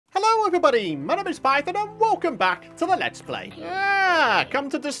everybody, my name is Python and welcome back to the Let's Play. Come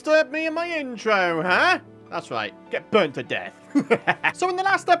to disturb me in my intro, huh? That's right, get burnt to death. So in the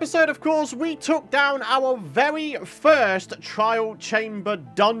last episode, of course, we took down our very first trial chamber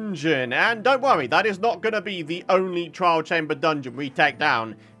dungeon. And don't worry, that is not going to be the only trial chamber dungeon we take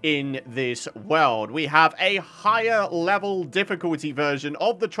down in this world. We have a higher level difficulty version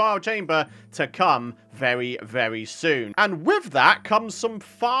of the trial chamber to come very, very soon. And with that comes some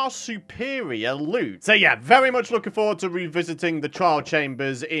far superior loot. So yeah, very much looking forward to revisiting the trial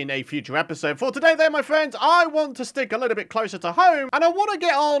chambers in a future episode. For today though, my friends, I want to stick a little bit closer to home, and I want to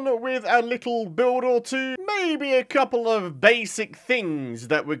get on with a little build or two, maybe a couple of basic things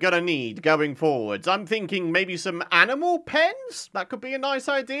that we're gonna need going forwards. I'm thinking maybe some animal pens, that could be a nice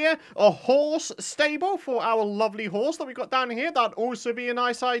idea. A horse stable for our lovely horse that we got down here, that'd also be a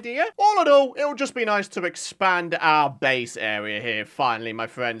nice idea. All in all, it'll just be nice to expand our base area here, finally, my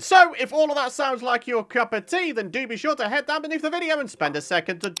friends. So, if all of that sounds like your cup of tea, then do be sure to head down beneath the video and spend a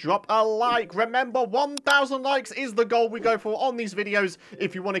second to drop a like. Remember, 1,000 likes is the goal we go for on these videos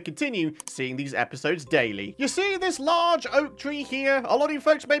if you want to continue seeing these episodes daily. You see this large oak tree here? A lot of you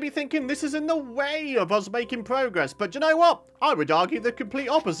folks may be thinking this is in the way of us making progress, but you know what? I would argue the complete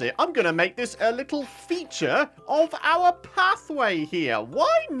opposite. I'm going to make this a little feature of our pathway here.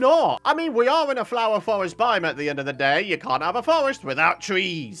 Why not? I mean, we are in a flower forest biome at the end of the day. You can't have a forest without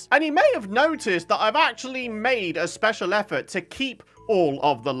trees. And you may have noticed that I've actually made a special effort to keep all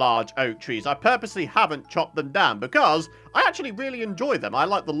of the large oak trees. I purposely haven't chopped them down because I actually really enjoy them. I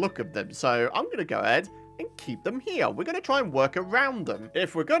like the look of them. So I'm going to go ahead and keep them here. We're going to try and work around them.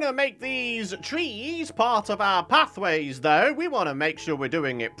 If we're going to make these trees part of our pathways, though, we want to make sure we're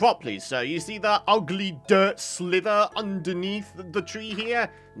doing it properly. So you see that ugly dirt slither underneath the tree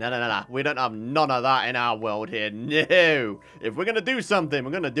here? No. We don't have none of that in our world here. No. If we're going to do something,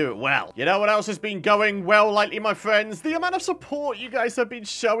 we're going to do it well. You know what else has been going well lately, my friends? The amount of support you guys have been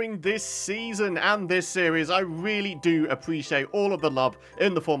showing this season and this series. I really do appreciate all of the love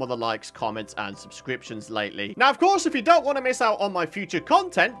in the form of the likes, comments, and subscriptions lately. Now, of course, if you don't want to miss out on my future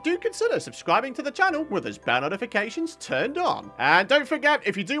content, do consider subscribing to the channel with those bell notifications turned on. And don't forget,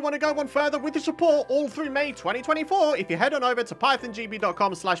 if you do want to go one further with the support all through May 2024, if you head on over to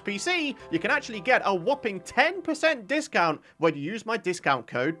pythongb.com/PC, you can actually get a whopping 10% discount when you use my discount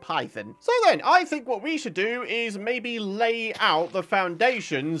code Python. So then, I think what we should do is maybe lay out the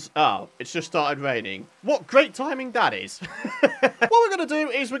foundations. Oh, it's just started raining. What great timing that is. What we're going to do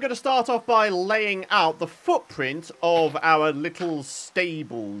is we're going to start off by laying out the footprint of our little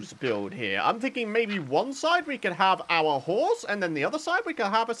stables build here. I'm thinking maybe one side we could have our horse, and then the other side we could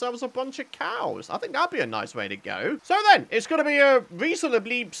have ourselves a bunch of cows. I think that'd be a nice way to go. So then, it's going to be a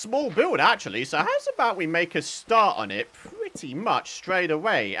reasonably small build, actually. So how's about we make a start on it pretty much straight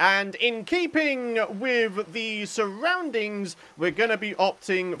away? And in keeping with the surroundings, we're going to be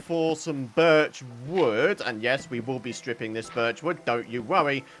opting for some birch wood. And yes, we will be stripping this birch wood, don't you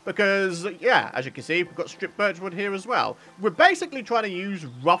worry, because yeah, as you can see, we've got stripped birch wood here as well. We're basically trying to use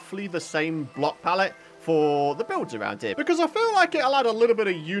roughly the same block palette for the builds around here, because I feel like it'll add a little bit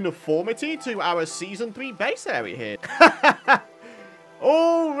of uniformity to our Season 3 base area here.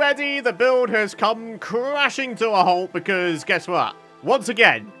 Already the build has come crashing to a halt because guess what? Once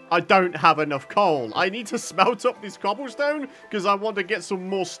again, I don't have enough coal. I need to smelt up this cobblestone because I want to get some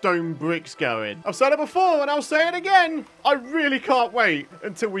more stone bricks going. I've said it before and I'll say it again. I really can't wait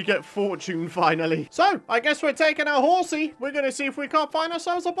until we get fortune finally. So, I guess we're taking our horsey. We're going to see if we can't find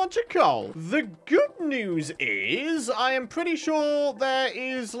ourselves a bunch of coal. The good news is I am pretty sure there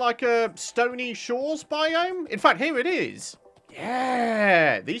is like a stony shores biome. In fact, here it is.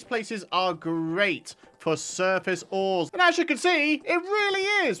 Yeah, these places are great for surface ores. And as you can see, it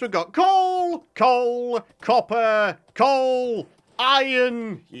really is. We've got coal, copper, coal,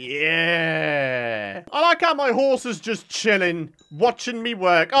 iron. Yeah. I like how my horse is just chilling, watching me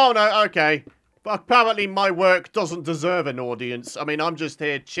work. Oh, no, okay. But apparently my work doesn't deserve an audience. I mean, I'm just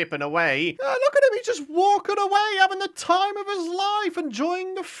here chipping away. Look at him, he's just walking away, having the time of his life,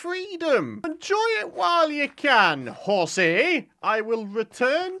 enjoying the freedom. Enjoy it while you can, horsey. I will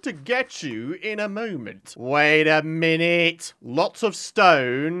return to get you in a moment. Wait a minute. Lots of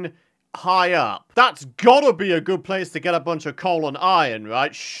stone high up. That's gotta be a good place to get a bunch of coal and iron,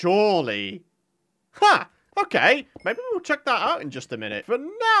 right? Surely. Ha! Okay, maybe we'll check that out in just a minute. For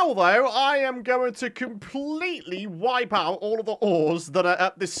now, though, I am going to completely wipe out all of the ores that are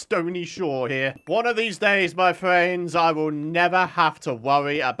at this stony shore here. One of these days, my friends, I will never have to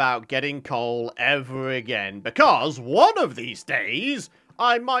worry about getting coal ever again. Because one of these days,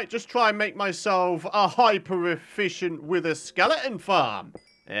 I might just try and make myself a hyper-efficient with a skeleton farm.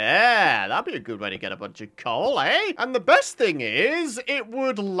 Yeah, that'd be a good way to get a bunch of coal, eh? And the best thing is, it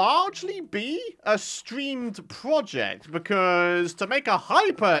would largely be a streamed project, because to make a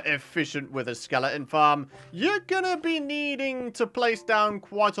hyper efficient with a skeleton farm, you're gonna be needing to place down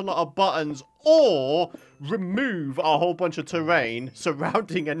quite a lot of buttons or remove a whole bunch of terrain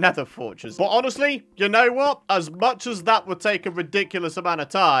surrounding a nether fortress. But honestly, you know what? As much as that would take a ridiculous amount of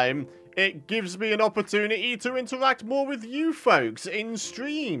time, it gives me an opportunity to interact more with you folks in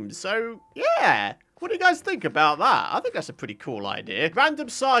streams. So, yeah. What do you guys think about that? I think that's a pretty cool idea. Random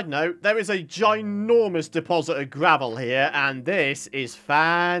side note, there is a ginormous deposit of gravel here, and this is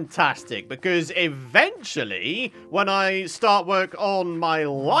fantastic because eventually, when I start work on my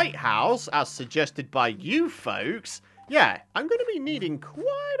lighthouse, as suggested by you folks, yeah, I'm going to be needing quite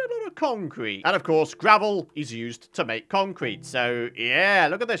a lot of concrete. And of course, gravel is used to make concrete. So, yeah,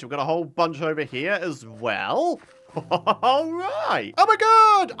 look at this. We've got a whole bunch over here as well. All right. Oh my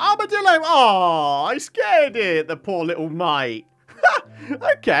god, armadillo. Oh, I scared it, the poor little mite.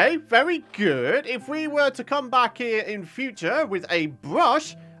 Okay, very good. If we were to come back here in future with a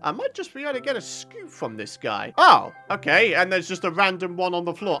brush, I might just be able to get a scoop from this guy. Oh, okay, and there's just a random one on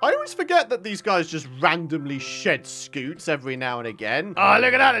the floor. I always forget that these guys just randomly shed scoots every now and again. Oh,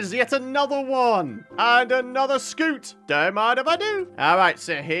 look at that, there's yet another one. And another scoot. Don't mind if I do. All right,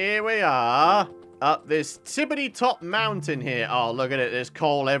 so here we are. Up this tippity top mountain here. Oh, look at it, there's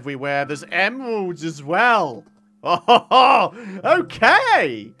coal everywhere. There's emeralds as well. Oh,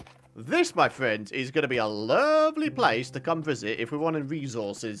 okay. This, my friends, is going to be a lovely place to come visit if we wanted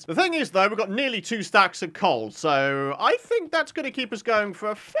resources. The thing is, though, we've got nearly 2 stacks of coal, so I think that's going to keep us going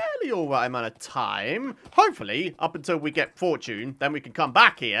for a fairly alright amount of time. Hopefully, up until we get fortune, then we can come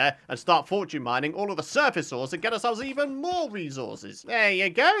back here and start fortune mining all of the surface ores and get ourselves even more resources. There you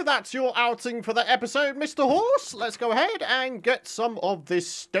go. That's your outing for the episode, Mr. Horse. Let's go ahead and get some of this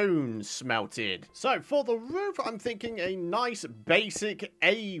stone smelted. So, for the roof, I'm thinking a nice basic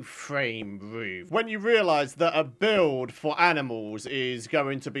A-frame roof. When you realize that a build for animals is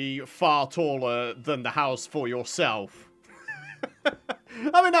going to be far taller than the house for yourself.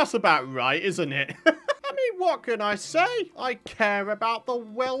 I mean, that's about right, isn't it? I mean, what can I say? I care about the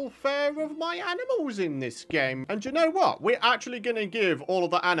welfare of my animals in this game. And you know what? We're actually going to give all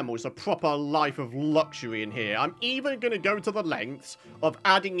of the animals a proper life of luxury in here. I'm even going to go to the lengths of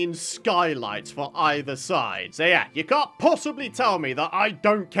adding in skylights for either side. So yeah, you can't possibly tell me that I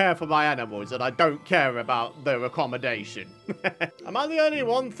don't care for my animals and I don't care about their accommodation. Am I the only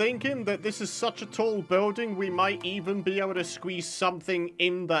one thinking that this is such a tall building we might even be able to squeeze something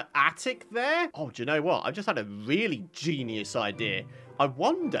in the attic there? Oh, do you know what? I've just had a really genius idea. I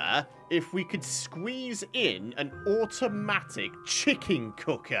wonder if we could squeeze in an automatic chicken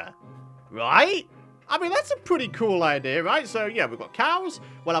cooker, right? I mean, that's a pretty cool idea, right? So, yeah, we've got cows,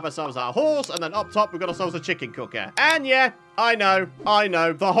 we'll have ourselves our horse, and then up top, we've got ourselves a chicken cooker. And yeah, I know,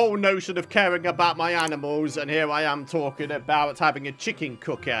 the whole notion of caring about my animals, and here I am talking about having a chicken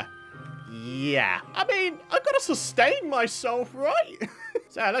cooker. Yeah, I mean, I've got to sustain myself, right?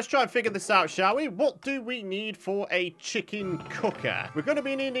 So let's try and figure this out, shall we? What do we need for a chicken cooker? We're going to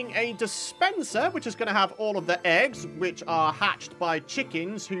be needing a dispenser, which is going to have all of the eggs, which are hatched by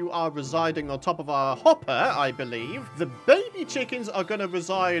chickens who are residing on top of our hopper, I believe. The baby chickens are going to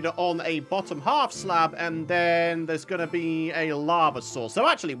reside on a bottom half slab, and then there's going to be a lava source. So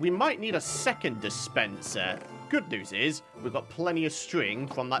actually, we might need a second dispenser. Good news is, we've got plenty of string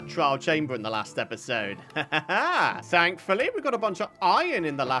from that trial chamber in the last episode. Thankfully, we got a bunch of iron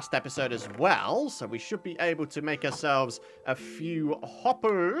in the last episode as well, so we should be able to make ourselves a few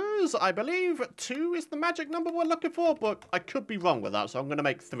hoppers. I believe 2 is the magic number we're looking for, but I could be wrong with that, so I'm going to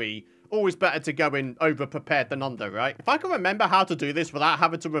make 3. Always better to go in over-prepared than under, right? If I can remember how to do this without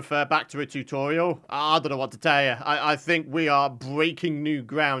having to refer back to a tutorial, I don't know what to tell you. I think we are breaking new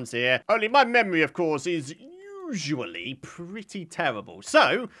grounds here. Only my memory, of course, is usually pretty terrible.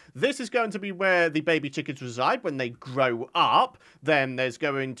 So, this is going to be where the baby chickens reside when they grow up. Then there's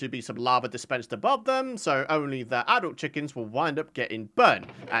going to be some lava dispensed above them, so only the adult chickens will wind up getting burnt.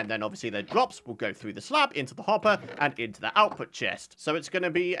 And then obviously their drops will go through the slab, into the hopper, and into the output chest. So it's going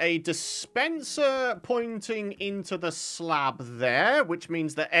to be a dispenser pointing into the slab there, which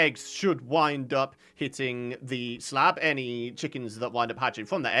means the eggs should wind up hitting the slab. Any chickens that wind up hatching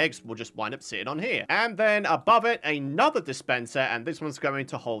from the eggs will just wind up sitting on here. And then above it, another dispenser, and this one's going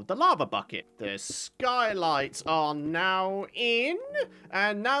to hold the lava bucket. The skylights are now in,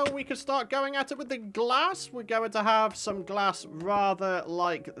 and now we can start going at it with the glass. We're going to have some glass rather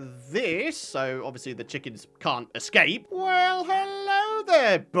like this, so obviously the chickens can't escape. Well, hello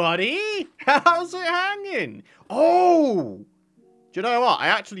there, buddy. How's it hanging? Oh, Do you know what? I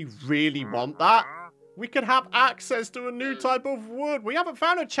actually really want that. We could have access to a new type of wood. We haven't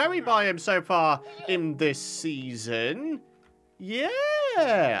found a cherry biome so far in this season. Yeah,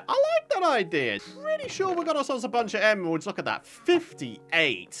 I like that idea. Pretty sure we got ourselves a bunch of emeralds. Look at that,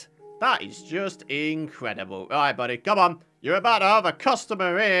 58. That is just incredible. All right, buddy, come on. You're about to have a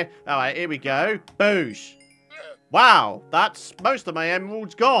customer here. All right, here we go. Boosh. Wow, that's most of my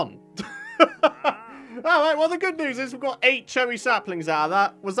emeralds gone. All right, well, the good news is we've got 8 cherry saplings out of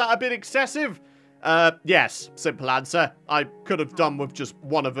that. Was that a bit excessive? Yes, simple answer. I could have done with just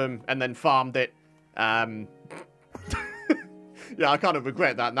one of them and then farmed it. Yeah, I kind of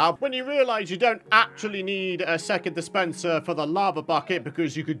regret that now. When you realise you don't actually need a second dispenser for the lava bucket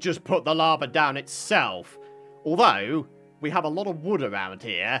because you could just put the lava down itself. Although, we have a lot of wood around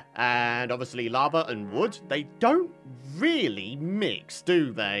here, and obviously lava and wood, they don't really mix,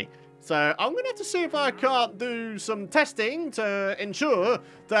 do they? So I'm going to have to see if I can't do some testing to ensure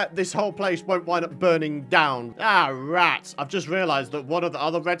that this whole place won't wind up burning down. Ah, rats. I've just realized that one of the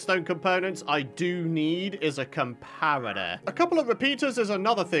other redstone components I do need is a comparator. A couple of repeaters is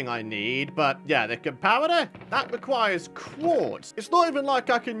another thing I need, but yeah, the comparator, that requires quartz. It's not even like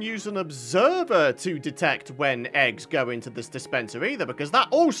I can use an observer to detect when eggs go into this dispenser either, because that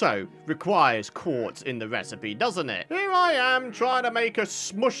also requires quartz in the recipe, doesn't it? Here I am trying to make a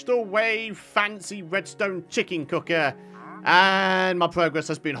smushed away fancy redstone chicken cooker, and my progress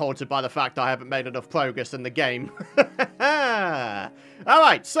has been halted by the fact I haven't made enough progress in the game.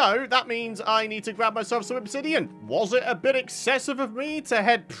 Alright, so that means I need to grab myself some obsidian. Was it a bit excessive of me to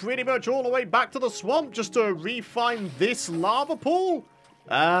head pretty much all the way back to the swamp just to refine this lava pool?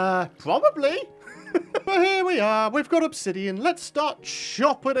 Probably. But here we are, we've got obsidian, let's start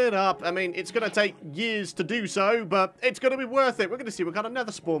chopping it up. I mean, it's going to take years to do so, but it's going to be worth it. We're going to see what kind of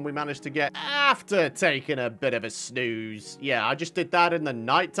nether spawn we managed to get after taking a bit of a snooze. Yeah, I just did that in the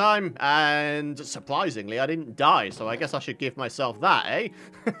nighttime, and surprisingly, I didn't die, so I guess I should give myself that, eh?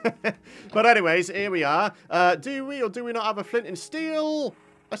 But anyways, here we are. Do we or do we not have a flint and steel?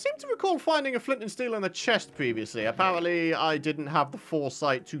 I seem to recall finding a flint and steel in the chest previously. Apparently, I didn't have the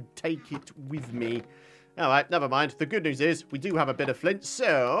foresight to take it with me. Alright, never mind. The good news is we do have a bit of flint,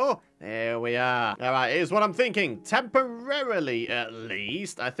 so there we are. Alright, here's what I'm thinking. Temporarily, at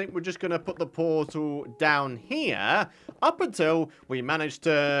least, I think we're just going to put the portal down here up until we manage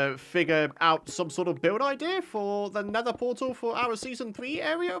to figure out some sort of build idea for the nether portal for our Season 3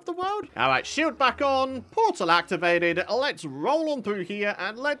 area of the world. Alright, shield back on, portal activated. Let's roll on through here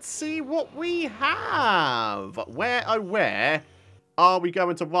and let's see what we have. Where, oh where are we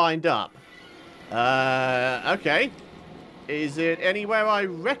going to wind up? Okay. Is it anywhere I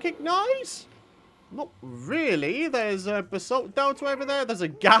recognize? Not really. There's a basalt delta over there. There's a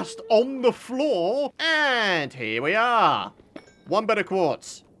ghast on the floor. And here we are. 1 bit of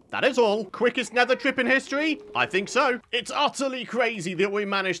quartz. That is all. Quickest nether trip in history? I think so. It's utterly crazy that we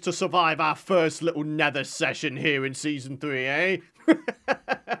managed to survive our first little nether session here in Season 3, eh?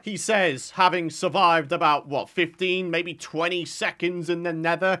 He says, having survived about, what, 15, maybe 20 seconds in the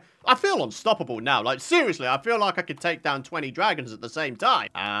nether? I feel unstoppable now. Like, seriously, I feel like I could take down 20 dragons at the same time.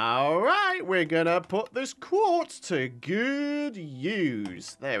 Alright, we're gonna put this quartz to good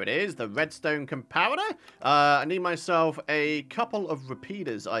use. There it is, the redstone comparator. I need myself a couple of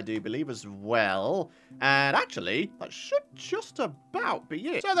repeaters, I do believe, as well. And actually, that should just about be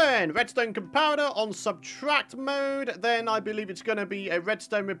it. So then, redstone comparator on subtract mode. Then I believe it's going to be a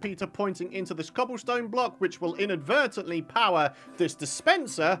redstone repeater pointing into this cobblestone block, which will inadvertently power this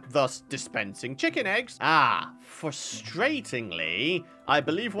dispenser, thus dispensing chicken eggs. Ah, frustratingly, I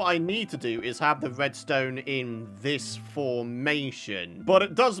believe what I need to do is have the redstone in this formation. But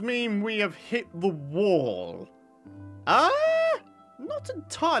it does mean we have hit the wall. Not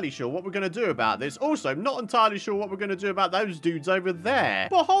entirely sure what we're going to do about this. Also, not entirely sure what we're going to do about those dudes over there.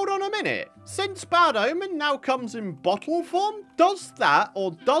 But hold on a minute. Since Bad Omen now comes in bottle form, does that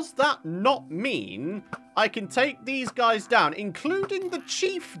or does that not mean I can take these guys down, including the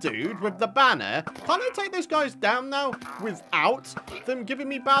chief dude with the banner? Can I take those guys down now without them giving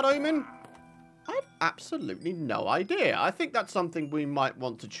me Bad Omen? I have absolutely no idea. I think that's something we might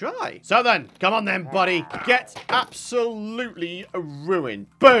want to try. So then, come on then, buddy. Get absolutely ruined.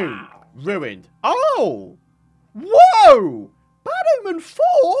 Boom. Ruined. Oh! Whoa! Bad Omen 4?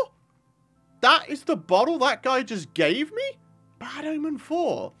 That is the bottle that guy just gave me? Bad Omen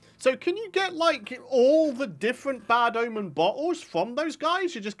 4. So can you get, like, all the different Bad Omen bottles from those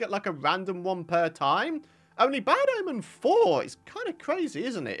guys? You just get, like, a random one per time? Only Bad Omen 4 is kind of crazy,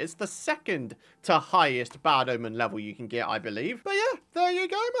 isn't it? It's the second to highest Bad Omen level you can get, I believe. But yeah, there you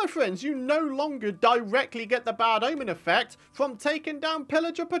go, my friends. You no longer directly get the Bad Omen effect from taking down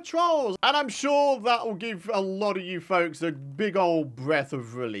pillager patrols. And I'm sure that will give a lot of you folks a big old breath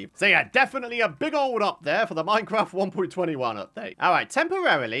of relief. So yeah, definitely a big old up there for the Minecraft 1.21 update. All right,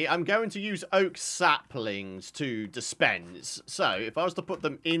 temporarily, I'm going to use oak saplings to dispense. So if I was to put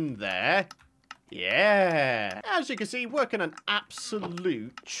them in there... Yeah, as you can see, working an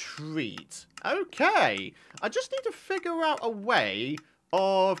absolute treat. Okay, I just need to figure out a way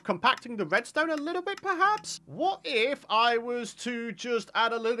of compacting the redstone a little bit, perhaps? What if I was to just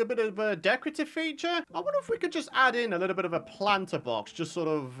add a little bit of a decorative feature? I wonder if we could just add in a little bit of a planter box, just sort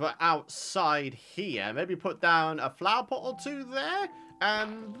of outside here. Maybe put down a flower pot or two there.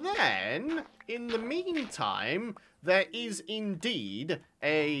 And then, in the meantime, there is indeed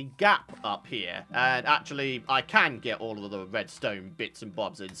a gap up here. And actually, I can get all of the redstone bits and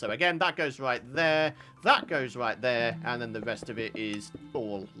bobs in. So again, that goes right there, that goes right there, and then the rest of it is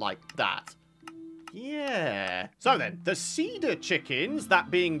all like that. Yeah. So then, the cedar chickens,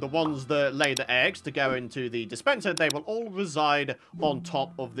 that being the ones that lay the eggs to go into the dispenser, they will all reside on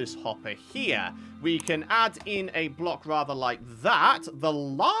top of this hopper here. We can add in a block rather like that. The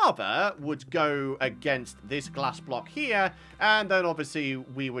lava would go against this glass block here, and then obviously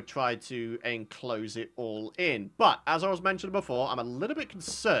we would try to enclose it all in. But, as I was mentioning before, I'm a little bit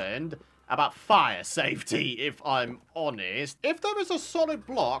concerned about fire safety, if I'm honest. If there is a solid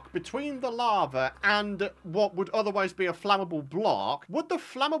block between the lava and what would otherwise be a flammable block, would the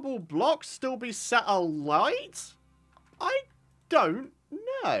flammable block still be set alight? I don't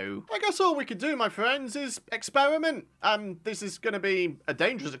know. I guess all we could do, my friends, is experiment. This is going to be a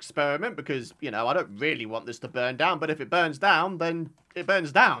dangerous experiment because, you know, I don't really want this to burn down, but if it burns down, then it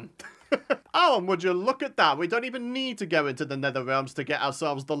burns down. Oh, and would you look at that? We don't even need to go into the nether realms to get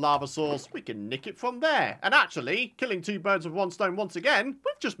ourselves the lava source. We can nick it from there. And actually, killing two birds with one stone once again,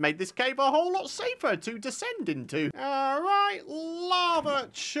 we've just made this cave a whole lot safer to descend into. Alright, lava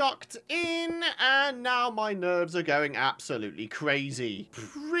chucked in, and now my nerves are going absolutely crazy.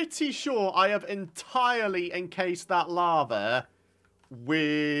 Pretty sure I have entirely encased that lava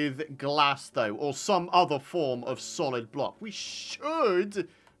with glass, though, or some other form of solid block. We should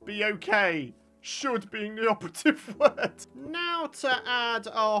be okay. Should being the operative word. Now to add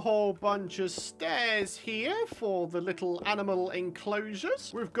a whole bunch of stairs here for the little animal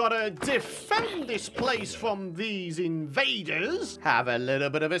enclosures. We've got to defend this place from these invaders. Have a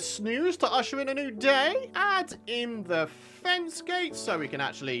little bit of a snooze to usher in a new day. Add in the fence gates so we can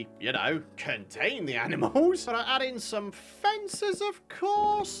actually, you know, contain the animals. Gotta add in some fences, of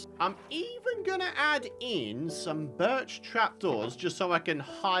course. I'm even gonna add in some birch trapdoors just so I can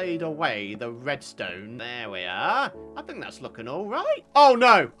hide away the redstone. There we are. I think that's looking all right. Oh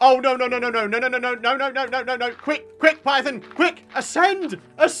no! Oh no! No! No! No! No! No! No! No! No! No! No! No! No! No! No! Quick! Quick, Python! Quick! Ascend!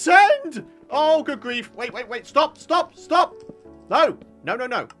 Ascend! Oh, good grief! Wait! Wait! Wait! Stop! Stop! Stop! No! No! No!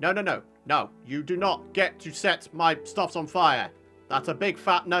 No! No! No! No! No, you do not get to set my stuffs on fire. That's a big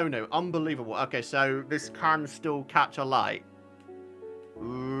fat no-no. Unbelievable. Okay, so this can still catch a light.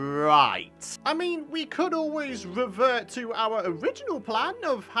 Right. I mean, we could always revert to our original plan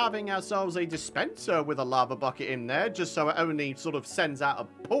of having ourselves a dispenser with a lava bucket in there, just so it only sort of sends out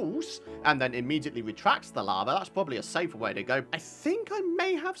a pulse and then immediately retracts the lava. That's probably a safer way to go. I think I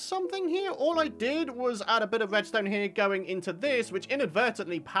may have something here. All I did was add a bit of redstone here going into this, which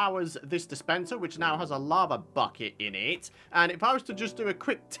inadvertently powers this dispenser, which now has a lava bucket in it. And if I was to just do a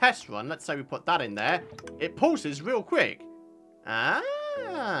quick test run, let's say we put that in there, it pulses real quick.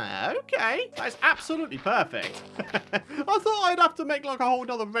 Ah, okay. That's absolutely perfect. I thought I'd have to make like a whole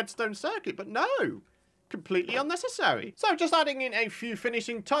other redstone circuit, but no. Completely unnecessary. So just adding in a few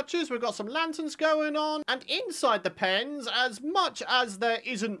finishing touches, we've got some lanterns going on, and inside the pens, as much as there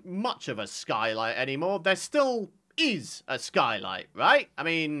isn't much of a skylight anymore, there still is a skylight, right? I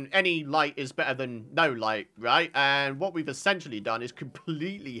mean, any light is better than no light, right? And what we've essentially done is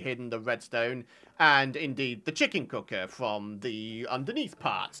completely hidden the redstone and indeed the chicken cooker from the underneath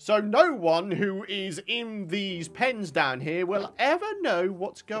parts. So no one who is in these pens down here will ever know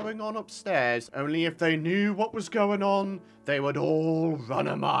what's going on upstairs. Only if they knew what was going on, they would all run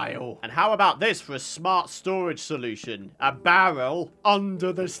a mile. And how about this for a smart storage solution? A barrel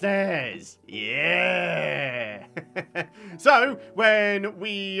under the stairs. Yeah. So when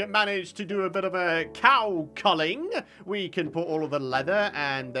we manage to do a bit of a cow culling, we can put all of the leather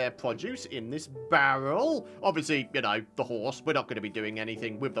and their produce in this barrel. Obviously, you know, the horse. We're not going to be doing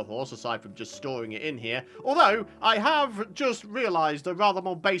anything with the horse aside from just storing it in here. Although, I have just realized a rather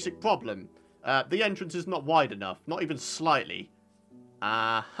more basic problem. The entrance is not wide enough. Not even slightly.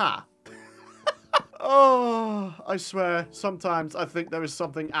 Aha. Oh, I swear, sometimes I think there is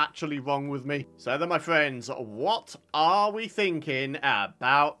something actually wrong with me. So then, my friends, what are we thinking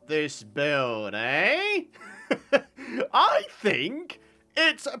about this build, eh? I think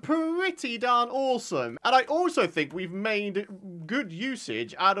it's pretty darn awesome. And I also think we've made good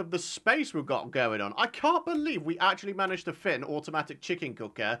usage out of the space we've got going on. I can't believe we actually managed to fit an automatic chicken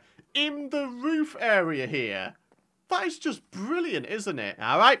cooker in the roof area here. That is just brilliant, isn't it?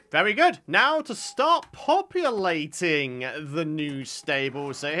 All right, very good. Now to start populating the new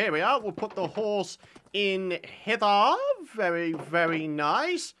stable. So here we are. We'll put the horse in hither. Very, very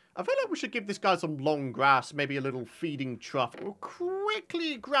nice. I feel like we should give this guy some long grass, maybe a little feeding trough. We'll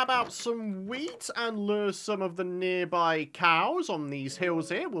quickly grab out some wheat and lure some of the nearby cows on these hills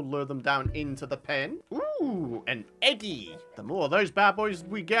here. We'll lure them down into the pen. Ooh, an eggy. The more of those bad boys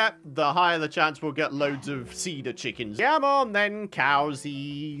we get, the higher the chance we'll get loads of cedar chickens. Come on then,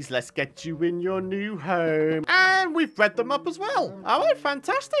 cowsies. Let's get you in your new home. And we've bred them up as well. All right,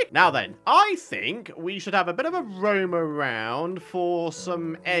 fantastic. Now then, I think we should have a bit of a roam around for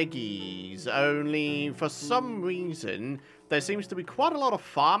some eggies. Only for some reason, there seems to be quite a lot of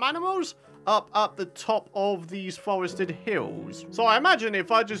farm animals up the top of these forested hills. So I imagine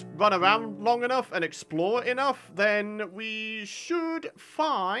if I just run around long enough and explore enough, then we should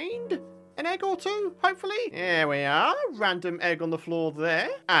find an egg or two, hopefully. There we are. Random egg on the floor there.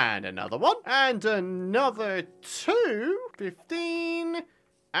 And another one. And another 2. 15.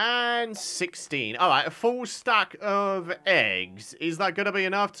 And 16. All right, a full stack of eggs. Is that going to be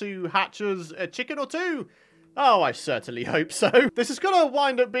enough to hatch us a chicken or two? Oh, I certainly hope so. This is going to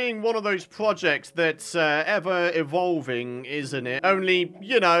wind up being one of those projects that's ever evolving, isn't it? Only,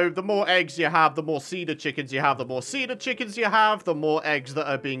 you know, the more eggs you have, the more cedar chickens you have. The more cedar chickens you have, the more eggs that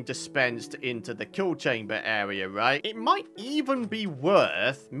are being dispensed into the kill chamber area, right? It might even be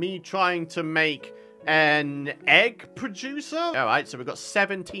worth me trying to make an egg producer. All right, so we've got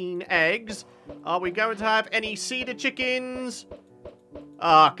 17 eggs. Are we going to have any cedar chickens?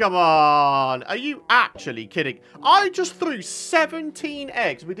 Ah, come on. Are you actually kidding? I just threw 17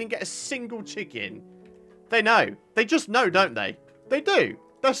 eggs. We didn't get a single chicken. They know. They just know, don't they? They do.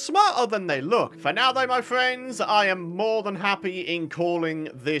 They're smarter than they look. For now, though, my friends, I am more than happy in calling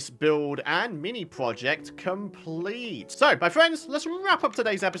this build and mini project complete. So, my friends, let's wrap up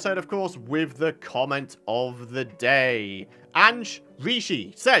today's episode, of course, with the comment of the day. Anj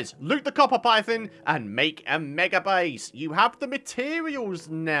Rishi says, loot the copper python and make a mega base. You have the materials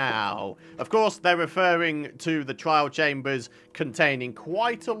now. Of course, they're referring to the trial chambers containing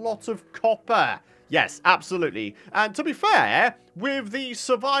quite a lot of copper. Yes, absolutely. And to be fair, with the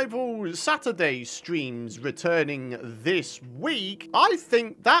Survival Saturday streams returning this week, I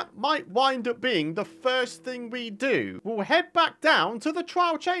think that might wind up being the first thing we do. We'll head back down to the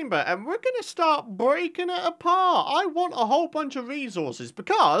trial chamber and we're going to start breaking it apart. I want a whole bunch of resources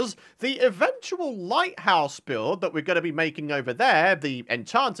because the eventual lighthouse build that we're going to be making over there, the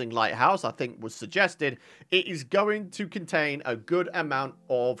enchanting lighthouse, I think was suggested, it is going to contain a good amount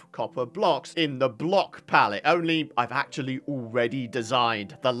of copper blocks in the block palette. Only I've actually already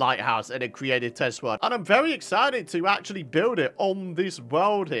designed the lighthouse in a creative test world, and I'm very excited to actually build it on this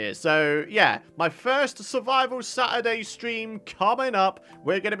world here. So yeah, my first Survival Saturday stream coming up.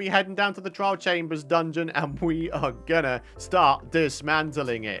 We're going to be heading down to the trial chambers dungeon and we are gonna start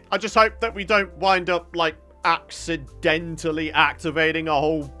dismantling it. I just hope that we don't wind up like accidentally activating a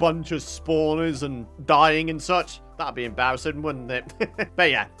whole bunch of spawners and dying and such. That'd be embarrassing, wouldn't it?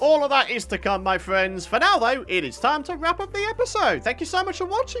 But yeah, all of that is to come, my friends. For now, though, it is time to wrap up the episode. Thank you so much for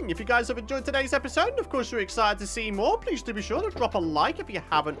watching. If you guys have enjoyed today's episode, and of course you're excited to see more, please do be sure to drop a like if you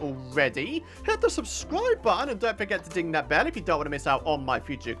haven't already. Hit the subscribe button, and don't forget to ding that bell if you don't want to miss out on my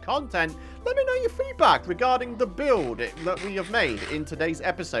future content. Let me know your feedback regarding the build that we have made in today's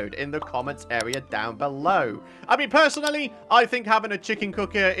episode in the comments area down below. I mean, personally, I think having a chicken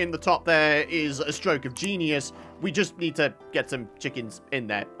cooker in the top there is a stroke of genius. We just need to get some chickens in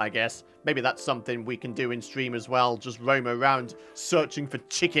there, I guess. Maybe that's something we can do in stream as well. Just roam around searching for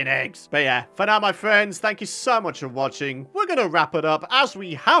chicken eggs. But yeah, for now, my friends, thank you so much for watching. We're going to wrap it up, as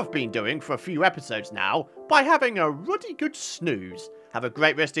we have been doing for a few episodes now, by having a ruddy good snooze. Have a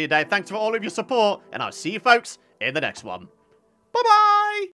great rest of your day. Thanks for all of your support, and I'll see you folks in the next one. Bye-bye!